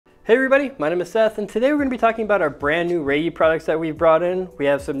Hey everybody, my name is Seth, and today we're going to be talking about our brand new Reyee products that we've brought in. We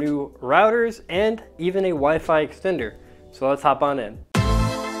have some new routers and even a Wi-Fi extender. So let's hop on in.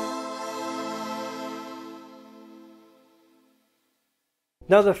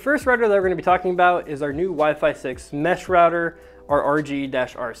 Now the first router that we're going to be talking about is our new Wi-Fi 6 mesh router, our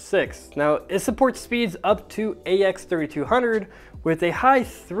RG-REX12. Now it supports speeds up to AX3200 with a high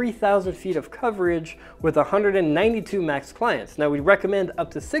 3,000 feet of coverage with 192 max clients. Now we recommend up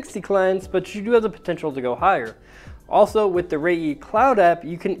to 60 clients, but you do have the potential to go higher. Also with the Reyee Cloud app,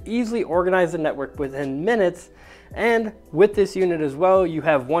 you can easily organize the network within minutes. And with this unit as well, you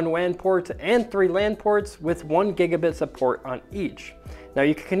have 1 WAN port and 3 LAN ports with 1 gigabit support on each. Now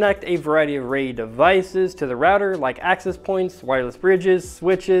you can connect a variety of Reyee devices to the router, like access points, wireless bridges,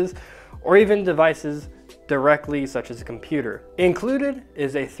 switches, or even devices directly, such as a computer. Included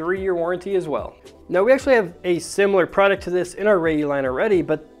is a 3-year warranty as well. Now we actually have a similar product to this in our Reyee line already,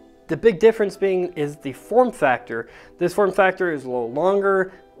 but the big difference being is the form factor. This form factor is a little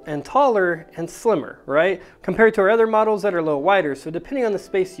longer and taller and slimmer, right? Compared to our other models that are a little wider. So depending on the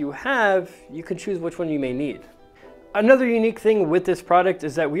space you have, you can choose which one you may need. Another unique thing with this product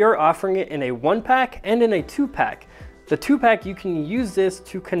is that we are offering it in a 1-pack and in a 2-pack. The 2-pack, you can use this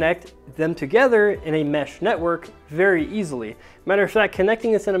to connect them together in a mesh network very easily. Matter of fact,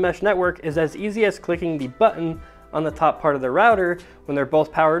 connecting this in a mesh network is as easy as clicking the button on the top part of the router when they're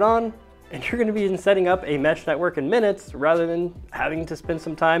both powered on, and you're going to be setting up a mesh network in minutes rather than having to spend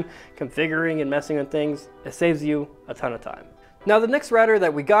some time configuring and messing with things. It saves you a ton of time. Now the next router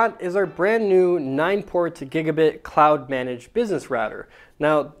that we got is our brand new 9-port gigabit cloud managed business router.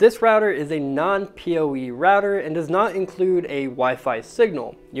 Now this router is a non-PoE router and does not include a Wi-Fi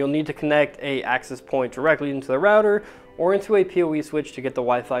signal. You'll need to connect a access point directly into the router or into a PoE switch to get the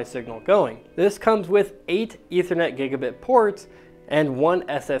Wi-Fi signal going. This comes with 8 Ethernet gigabit ports and 1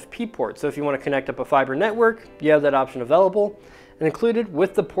 SFP port. So if you want to connect up a fiber network, you have that option available. And included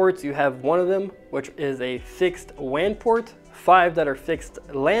with the ports, you have 1 of them, which is a fixed WAN port, 5 that are fixed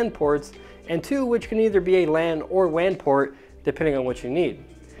LAN ports, and 2 which can either be a LAN or WAN port, depending on what you need.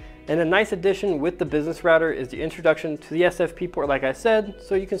 And a nice addition with the business router is the introduction to the SFP port, like I said,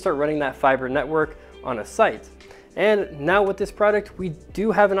 so you can start running that fiber network on a site. And now with this product, we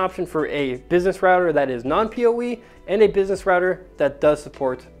do have an option for a business router that is non-PoE and a business router that does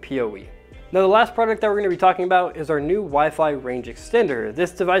support PoE. Now the last product that we're going to be talking about is our new Wi-Fi range extender.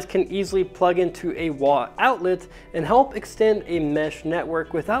 This device can easily plug into a wall outlet and help extend a mesh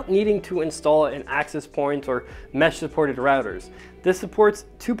network without needing to install an access point or mesh supported routers. This supports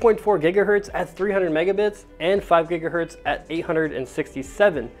 2.4 gigahertz at 300 megabits and 5 gigahertz at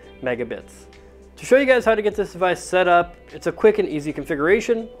 867 megabits. To show you guys how to get this device set up, it's a quick and easy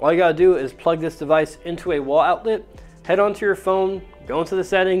configuration. All you gotta do is plug this device into a wall outlet, head onto your phone, go into the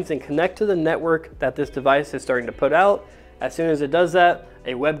settings and connect to the network that this device is starting to put out. As soon as it does that,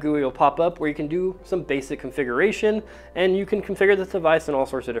 a WebUI will pop up where you can do some basic configuration, and you can configure this device in all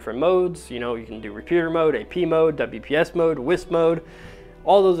sorts of different modes. You know, you can do repeater mode, AP mode, WPS mode, WISP mode.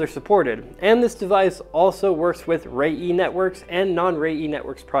 All those are supported. And this device also works with Reyee networks and non-Reyee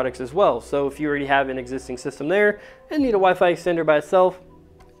networks products as well. So if you already have an existing system there and need a Wi-Fi extender by itself,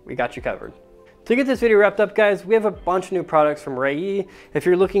 we got you covered. To get this video wrapped up, guys, we have a bunch of new products from Reyee. If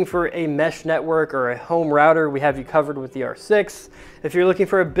you're looking for a mesh network or a home router, we have you covered with the R6. If you're looking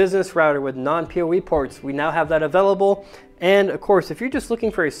for a business router with non-PoE ports, we now have that available. And of course, if you're just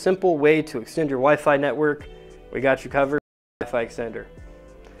looking for a simple way to extend your Wi-Fi network, we got you covered with Wi-Fi extender.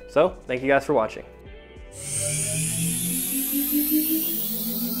 So, thank you guys for watching.